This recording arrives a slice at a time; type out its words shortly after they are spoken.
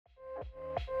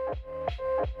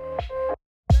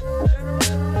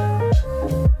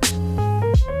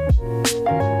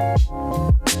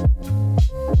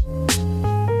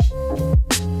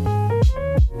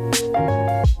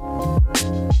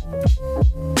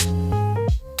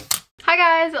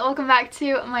guys, welcome back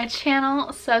to my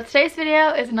channel. So today's video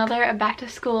is another back to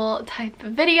school type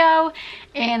of video,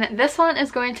 and this one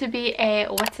is going to be a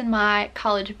what's in my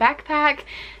college backpack.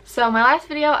 So my last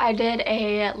video I did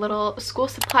a little school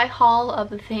supply haul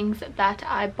of the things that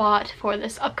I bought for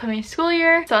this upcoming school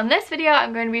year. So in this video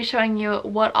I'm going to be showing you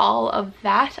what all of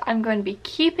that I'm going to be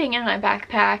keeping in my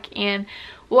backpack and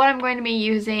what I'm going to be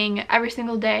using every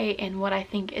single day and what I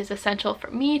think is essential for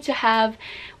me to have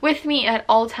with me at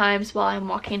all times while I'm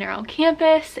walking around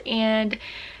campus and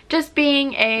just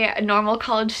being a normal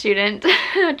college student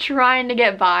trying to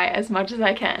get by as much as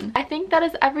I can. I think that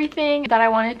is everything that I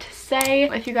wanted to say.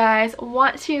 If you guys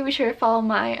want to, be sure to follow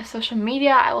my social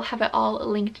media. I will have it all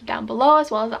linked down below as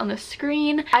well as on the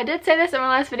screen. I did say this in my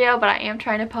last video, but I am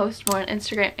trying to post more on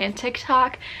Instagram and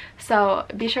TikTok, so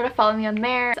be sure to follow me on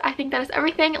there. I think that is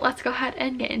everything. Let's go ahead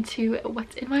and get into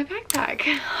what's in my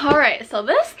backpack. Alright, so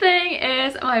this thing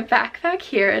is my backpack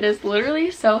here. It is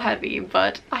literally so heavy,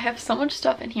 but I have so much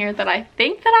stuff in here that I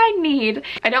think that I need.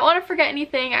 I don't want to forget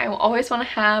anything. I always want to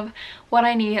have what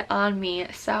I need on me,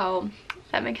 so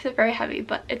that makes it very heavy,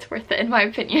 but it's worth it in my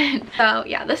opinion. So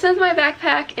yeah, this is my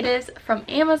backpack. It is from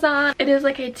Amazon. It is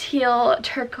like a teal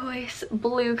turquoise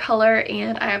blue color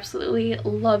and I absolutely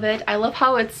love it. I love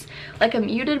how it's like a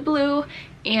muted blue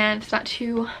and it's not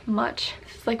too much.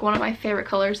 It's like one of my favorite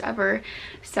colors ever.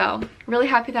 So really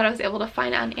happy that I was able to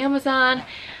find it on Amazon.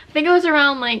 I think it was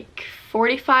around like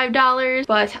 $45,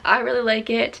 but I really like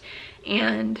it.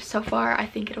 And so far I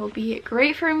think it'll be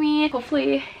great for me.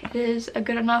 Hopefully it is a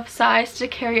good enough size to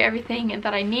carry everything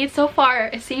that I need. So far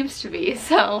it seems to be.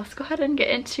 So let's go ahead and get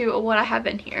into what I have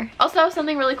in here. Also,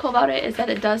 something really cool about it is that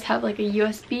it does have like a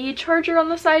USB charger on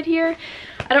the side here.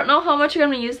 I don't know how much I'm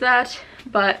going to use that,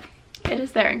 but it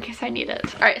is there in case I need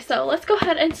it. Alright, so let's go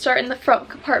ahead and start in the front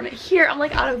compartment here. I'm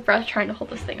like out of breath trying to hold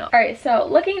this thing up. Alright, so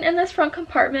looking in this front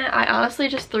compartment, I honestly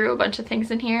just threw a bunch of things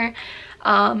in here.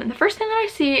 And the first thing that I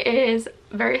see is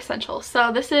very essential.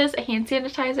 So this is a hand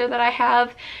sanitizer that I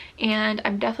have, and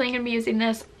I'm definitely going to be using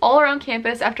this all around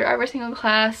campus after every single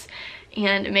class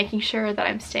and making sure that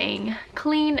I'm staying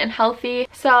clean and healthy.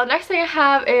 So next thing I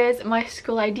have is my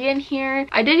school ID in here.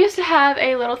 I did used to have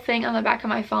a little thing on the back of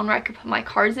my phone where I could put my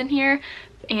cards in here,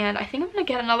 and I think I'm gonna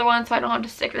get another one so I don't have to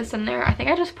stick this in there. I think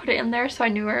I just put it in there so I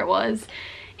knew where it was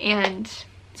and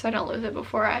so I don't lose it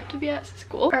before I have to be at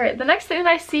school. Alright, the next thing that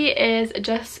I see is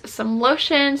just some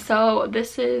lotion. So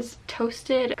this is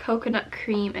toasted coconut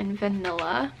cream and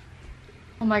vanilla.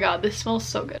 Oh my god, this smells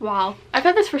so good. Wow. I've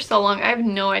had this for so long. I have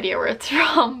no idea where it's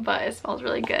from, but it smells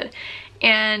really good.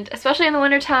 And especially in the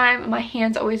wintertime, my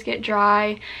hands always get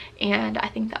dry, and I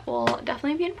think that will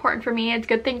definitely be important for me. It's a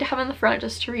good thing to have in the front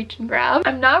just to reach and grab.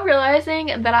 I'm now realizing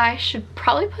that I should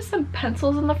probably put some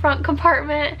pencils in the front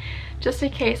compartment just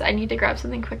in case I need to grab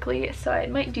something quickly, so I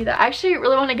might do that. I actually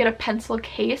really want to get a pencil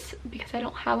case because I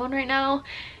don't have one right now.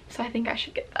 So I think I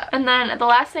should get that. And then the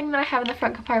last thing that I have in the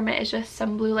front compartment is just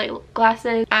some blue light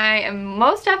glasses. I am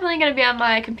most definitely going to be on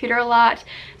my computer a lot,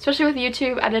 especially with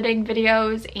YouTube, editing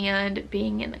videos, and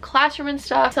being in the classroom and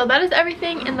stuff. So that is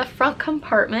everything in the front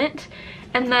compartment.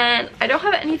 And then I don't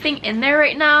have anything in there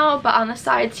right now, but on the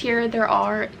sides here there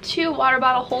are two water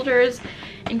bottle holders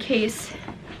in case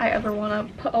I ever want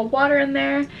to put a water in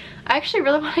there. I actually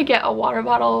really want to get a water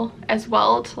bottle as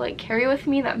well to like carry with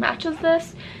me that matches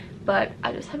this, but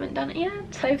I just haven't done it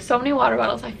yet. I have so many water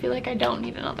bottles, I feel like I don't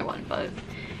need another one, but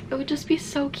it would just be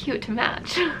so cute to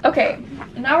match. Okay,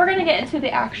 now we're gonna get into the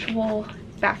actual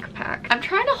backpack. I'm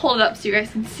trying to hold it up so you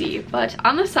guys can see, but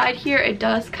on the side here it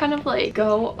does kind of like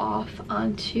go off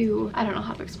onto, I don't know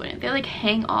how to explain it. They like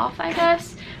hang off, I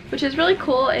guess, which is really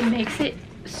cool. It makes it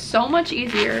so much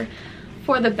easier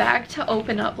for the bag to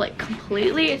open up like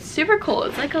completely. It's super cool.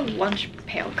 It's like a lunch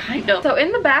pail kind of. So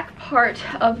in the back part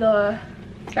of the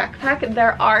backpack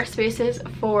there are spaces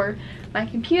for my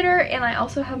computer, and I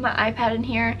also have my iPad in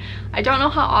here. I don't know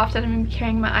how often I'm going to be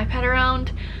carrying my iPad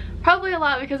around. Probably a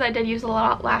lot because I did use a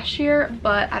lot last year,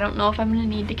 but I don't know if I'm going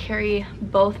to need to carry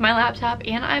both my laptop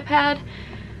and iPad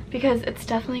because it's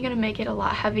definitely going to make it a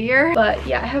lot heavier. But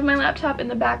yeah, I have my laptop in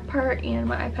the back part and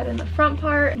my iPad in the front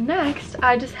part. Next,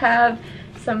 I just have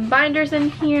some binders in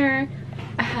here.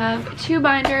 I have two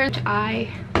binders which I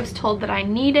was told that I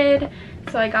needed,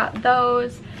 so I got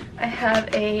those. I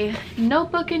have a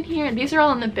notebook in here. These are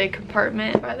all in the big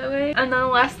compartment, by the way. And then the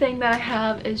last thing that I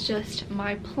have is just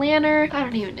my planner. I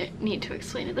don't even need to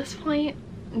explain at this point,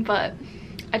 but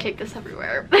I take this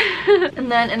everywhere.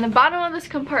 And then in the bottom of this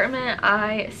compartment,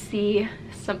 I see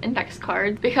some index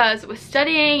cards because with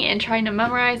studying and trying to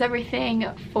memorize everything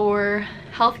for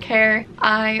healthcare,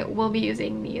 I will be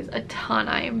using these a ton,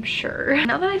 I am sure.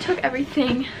 Now that I took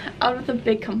everything out of the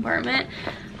big compartment,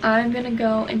 I'm gonna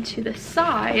go into the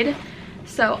side.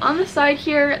 So on the side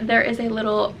here, there is a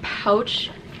little pouch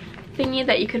thingy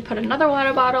that you could put another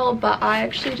water bottle, but I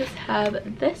actually just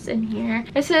have this in here.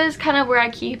 This is kind of where I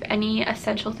keep any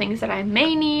essential things that I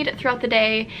may need throughout the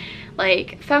day,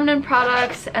 like feminine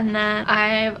products, and then I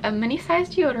have a mini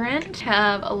sized deodorant,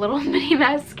 have a little mini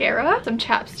mascara, some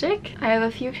chapstick, I have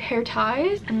a few hair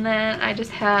ties, and then I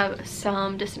just have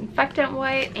some disinfectant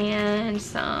wipe and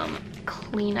some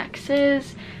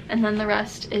Kleenexes, and then the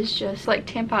rest is just like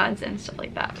tampons and stuff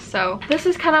like that. So this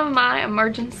is kind of my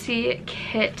emergency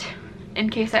kit in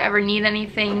case I ever need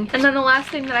anything. And then the last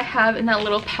thing that I have in that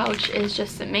little pouch is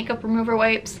just some makeup remover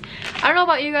wipes. I don't know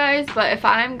about you guys, but if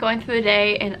I'm going through the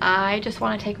day and I just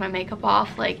want to take my makeup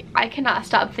off, like, I cannot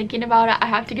stop thinking about it. I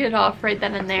have to get it off right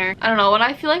then and there. I don't know, when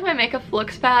I feel like my makeup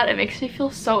looks bad, it makes me feel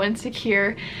so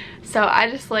insecure. So I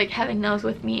just like having those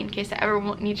with me in case I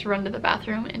ever need to run to the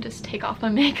bathroom and just take off my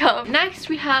makeup. Next,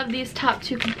 we have these top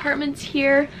two compartments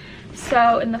here.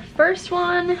 So in the first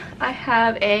one, I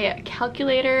have a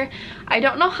calculator. I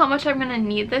don't know how much I'm gonna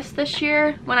need this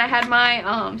year. When I had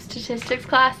my statistics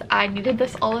class, I needed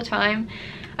this all the time.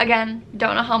 Again,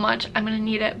 don't know how much I'm gonna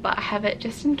need it, but I have it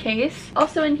just in case.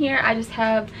 Also in here, I just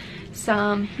have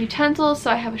some utensils. So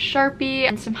I have a Sharpie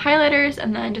and some highlighters,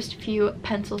 and then just a few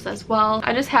pencils as well.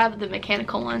 I just have the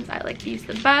mechanical ones. I like these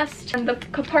the best. And the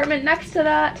compartment next to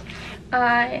that,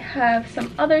 I have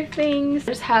some other things.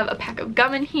 I just have a pack of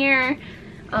gum in here.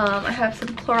 I have some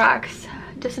Clorox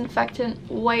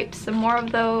disinfectant wipes, some more of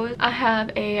those. I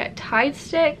have a Tide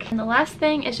stick, and the last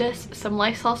thing is just some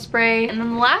Lysol spray. And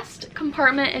then the last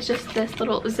compartment is just this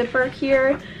little zipper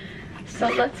here. So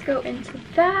let's go into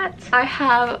that. I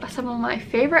have some of my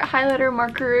favorite highlighter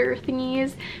marker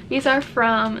thingies. These are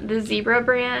from the Zebra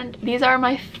brand. These are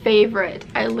my favorite.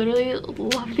 I literally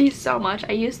love these so much.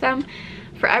 I use them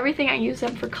for everything. I use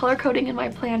them for color coding in my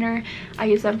planner. I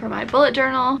use them for my bullet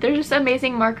journal. They're just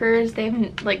amazing markers.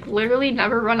 They've like literally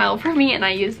never run out for me, and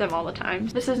I use them all the time.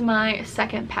 This is my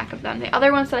second pack of them. The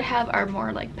other ones that I have are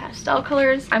more like pastel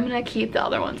colors. I'm gonna keep the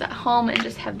other ones at home and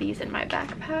just have these in my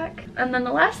backpack. And then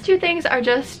the last two things are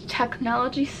just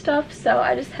technology stuff. So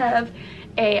I just have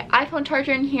a iPhone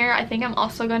charger in here. I think I'm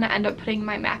also going to end up putting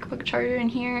my MacBook charger in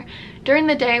here during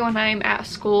the day when I'm at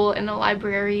school in the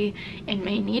library and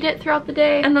may need it throughout the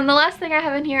day. And then the last thing I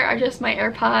have in here are just my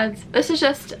AirPods. This is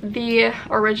just the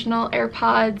original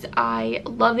AirPods. I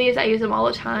love these. I use them all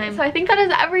the time. So I think that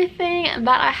is everything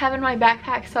that I have in my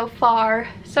backpack so far.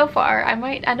 I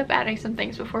might end up adding some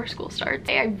things before school starts.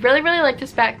 I really like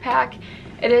this backpack.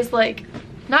 It is like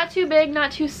not too big,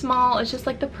 not too small. It's just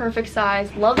like the perfect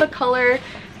size. Love the color.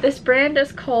 This brand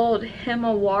is called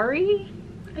Himawari,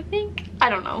 I think. I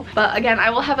don't know. But again,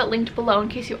 I will have it linked below in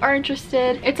case you are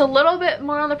interested. It's a little bit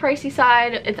more on the pricey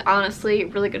side. It's honestly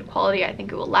really good quality. I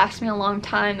think it will last me a long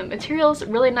time. The material is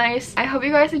really nice. I hope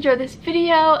you guys enjoyed this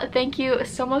video. Thank you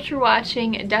so much for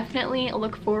watching. Definitely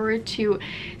look forward to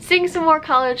seeing some more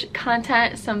college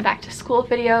content, some back to school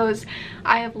videos.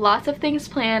 I have lots of things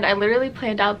planned. I literally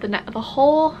planned out the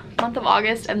whole month of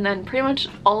August and then pretty much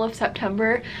all of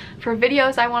September for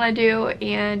videos I want to do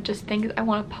and just things I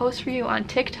want to post for you on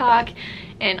TikTok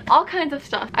and all kinds of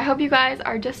stuff. I hope you guys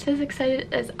are just as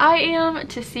excited as I am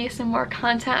to see some more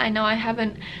content. I know I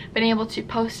haven't been able to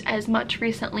post as much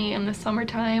recently in the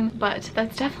summertime, but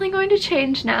that's definitely going to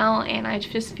change now, and I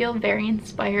just feel very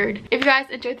inspired. If you guys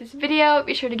enjoyed this video,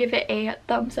 be sure to give it a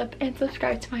thumbs up and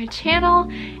subscribe to my channel,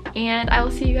 and I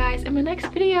will see you guys in my next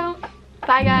video.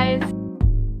 Bye guys!